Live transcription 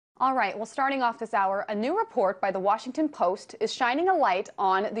All right, well, starting off this hour, a new report by the Washington Post is shining a light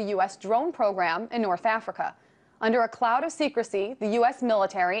on the U.S. drone program in North Africa. Under a cloud of secrecy, the U.S.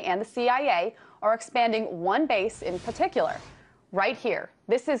 military and the CIA are expanding one base in particular. Right here,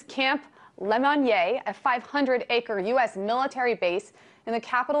 this is Camp Lemonnier, a 500-acre U.S. military base in the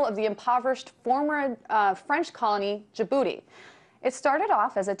capital of the impoverished former French colony, Djibouti. It started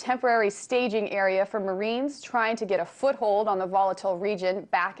off as a temporary staging area for Marines trying to get a foothold on the volatile region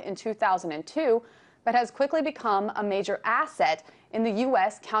back in 2002, but has quickly become a major asset in the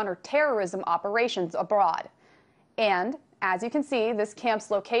U.S. counterterrorism operations abroad. And, as you can see, this camp's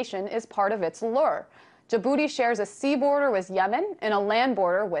location is part of its lure. Djibouti shares a sea border with Yemen and a land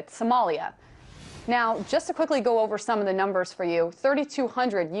border with Somalia. Now, just to quickly go over some of the numbers for you,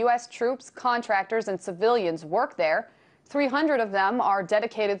 3,200 U.S. troops, contractors, and civilians work there. 300 of them are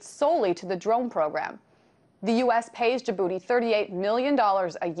dedicated solely to the drone program. The U.S. pays Djibouti $38 million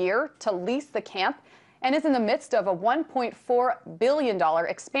a year to lease the camp and is in the midst of a $1.4 billion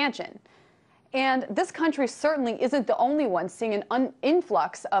expansion. And this country certainly isn't the only one seeing an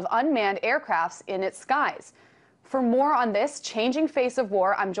influx of unmanned aircrafts in its skies. For more on this changing face of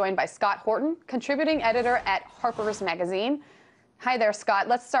war, I'm joined by Scott Horton, contributing editor at Harper's Magazine. Hi there, Scott.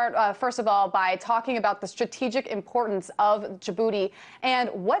 Let's start, first of all, by talking about the strategic importance of Djibouti and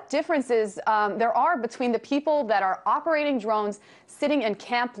what differences there are between the people that are operating drones sitting in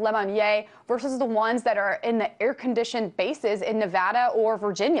Camp Lemonnier versus the ones that are in the air-conditioned bases in Nevada or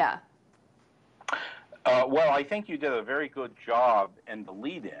Virginia. Well, I think you did a very good job in the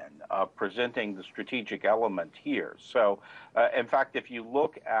lead-in of presenting the strategic element here. So, in fact, if you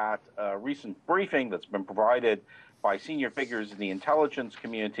look at a recent briefing that's been provided by senior figures in the intelligence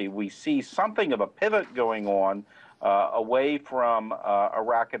community, we see something of a pivot going on away from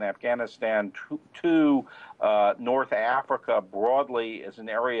Iraq and Afghanistan to North Africa broadly as an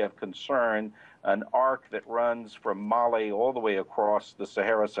area of concern, an arc that runs from Mali all the way across the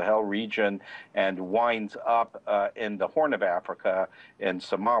Sahara-Sahel region and winds up in the Horn of Africa in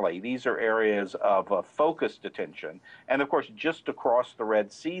Somalia. These are areas of focused attention. And of course, just across the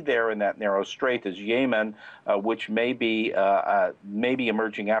Red Sea there in that narrow strait is Yemen, which may be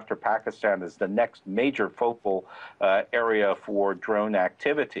emerging after Pakistan as the next major focal area for drone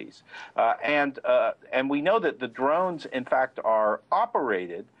activities. And we know that the drones, in fact, are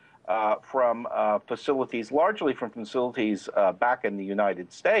operated from facilities, largely from facilities back in the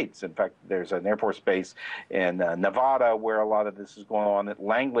United States. In fact, there's an Air Force base in Nevada where a lot of this is going on. At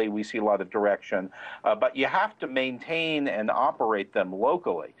Langley, we see a lot of direction. But you have to maintain and operate them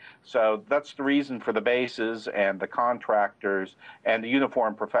locally. So that's the reason for the bases and the contractors and the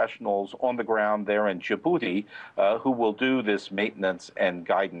uniformed professionals on the ground there in Djibouti who will do this maintenance and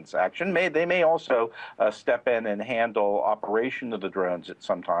guidance action. They may also step in and handle operation of the drones at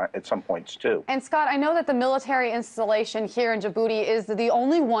some points too. And Scott, I know that the military installation here in Djibouti is the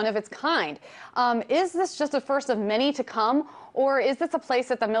only one of its kind. Is this just the first of many to come, or is this a place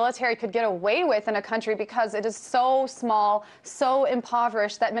that the military could get away with in a country because it is so small, so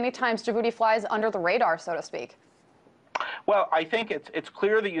impoverished that many times Djibouti flies under the radar, so to speak? Well, I think it's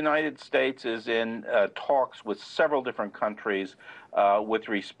clear the United States is in talks with several different countries with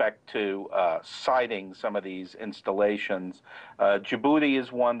respect to siting some of these installations. Djibouti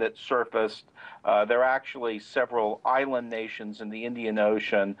is one that surfaced. There are actually several island nations in the Indian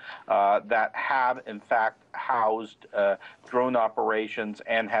Ocean that have, in fact, housed drone operations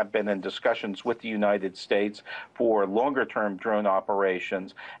and have been in discussions with the United States for longer-term drone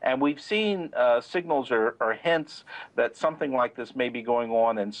operations. And we've seen signals or hints that something like this may be going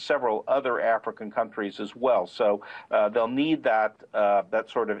on in several other African countries as well. So they'll need that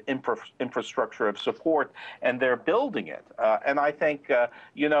sort of infrastructure of support, and they're building it. And I think,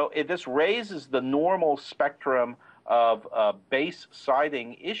 this raises the normal spectrum of base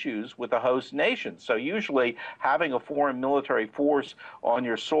siting issues with the host nation. So usually having a foreign military force on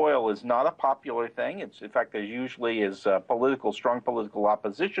your soil is not a popular thing. In fact, there usually is strong political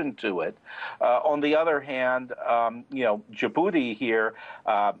opposition to it. On the other hand, Djibouti here,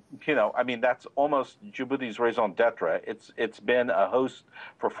 that's almost Djibouti's raison d'etre. It's been a host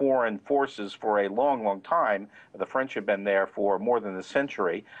for foreign forces for a long, long time. The French have been there for more than a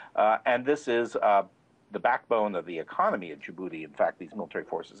century. And this is the backbone of the economy of Djibouti, in fact, these military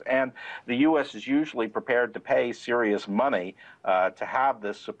forces. And the U.S. is usually prepared to pay serious money to have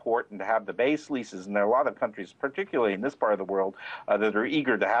this support and to have the base leases. And there are a lot of countries, particularly in this part of the world, that are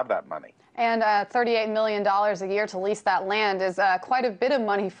eager to have that money. And $38 million a year to lease that land is quite a bit of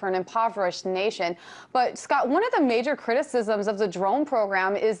money for an impoverished nation. But, Scott, one of the major criticisms of the drone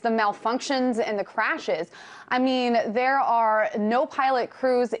program is the malfunctions and the crashes. I mean, there are no pilot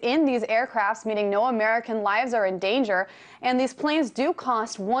crews in these aircrafts, meaning no American lives are in danger. And these planes do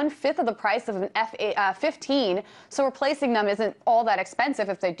cost 1/5 of the price of an F-15, so replacing them isn't all that expensive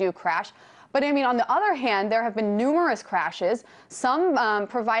if they do crash. But, I mean, on the other hand, there have been numerous crashes, some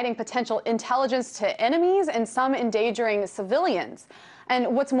providing potential intelligence to enemies and some endangering civilians.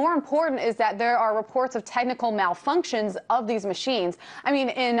 And what's more important is that there are reports of technical malfunctions of these machines. I mean,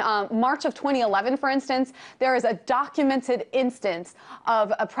 in March of 2011, for instance, there is a documented instance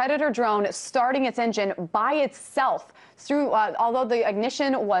of a Predator drone starting its engine by itself through, although the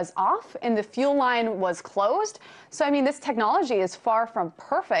ignition was off and the fuel line was closed. So, I mean, this technology is far from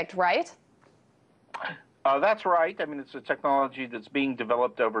perfect, right? That's right. I mean, it's a technology that's being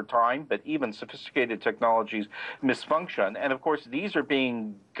developed over time, but even sophisticated technologies misfunction. And of course, these are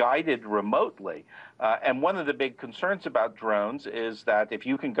being guided remotely. And one of the big concerns about drones is that if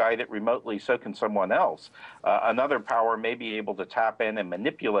you can guide it remotely, so can someone else. Another power may be able to tap in and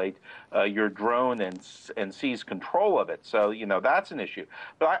manipulate your drone and seize control of it. So, you know, that's an issue.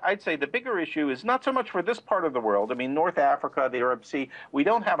 But I'd say the bigger issue is not so much for this part of the world. I mean, North Africa, the Arab Sea, we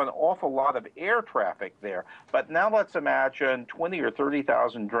don't have an awful lot of air traffic there. But now let's imagine 20 or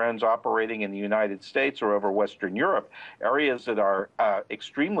 30,000 drones operating in the United States or over Western Europe, areas that are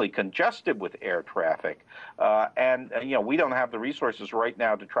extremely congested with air traffic. And you know, we don't have the resources right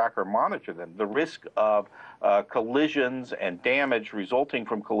now to track or monitor them. The risk of collisions and damage resulting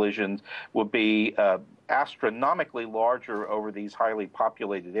from collisions would be astronomically larger over these highly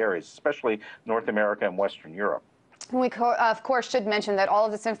populated areas, especially North America and Western Europe. We, of course, should mention that all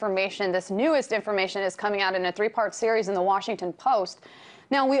of this information, this newest information, is coming out in a 3-part series in the Washington Post.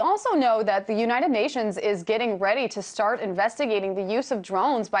 Now, we also know that the United Nations is getting ready to start investigating the use of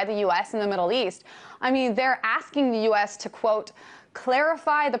drones by the U.S. in the Middle East. I mean, they're asking the U.S. to, quote,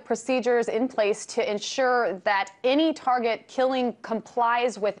 clarify the procedures in place to ensure that any target killing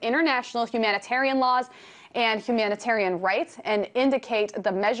complies with international humanitarian laws and humanitarian rights, and indicate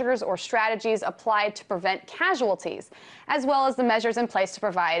the measures or strategies applied to prevent casualties, as well as the measures in place to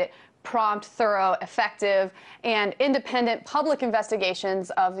provide prompt, thorough, effective, and independent public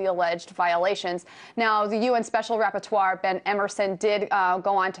investigations of the alleged violations. Now, the UN Special Rapporteur, Ben Emerson, did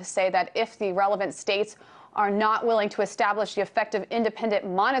go on to say that if the relevant states are not willing to establish the effective independent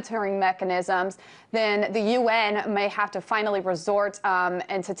monitoring mechanisms, then the UN may have to finally resort,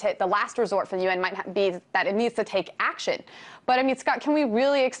 and to take the last resort for the UN might be that it needs to take action. But I mean, Scott, can we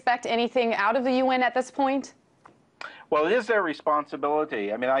really expect anything out of the UN at this point? Well, it is their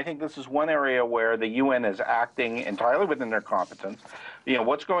responsibility. I mean, I think this is one area where the UN is acting entirely within their competence. You know,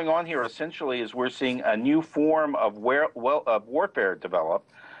 what's going on here essentially is we're seeing a new form of warfare develop.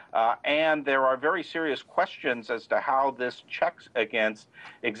 And there are very serious questions as to how this checks against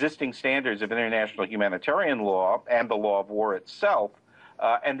existing standards of international humanitarian law and the law of war itself.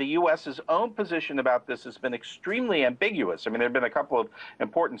 And the U.S.'s own position about this has been extremely ambiguous. I mean, there have been a couple of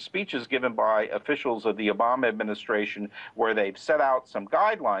important speeches given by officials of the Obama administration where they've set out some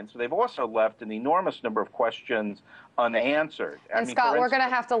guidelines, but they've also left an enormous number of questions unanswered. And Scott, we're going to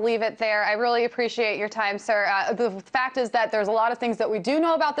have to leave it there. I really appreciate your time, sir. The fact is that there's a lot of things that we do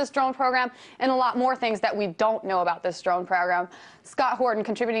know about this drone program and a lot more things that we don't know about this drone program. Scott Horton,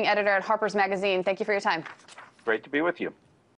 contributing editor at Harper's Magazine, thank you for your time. Great to be with you.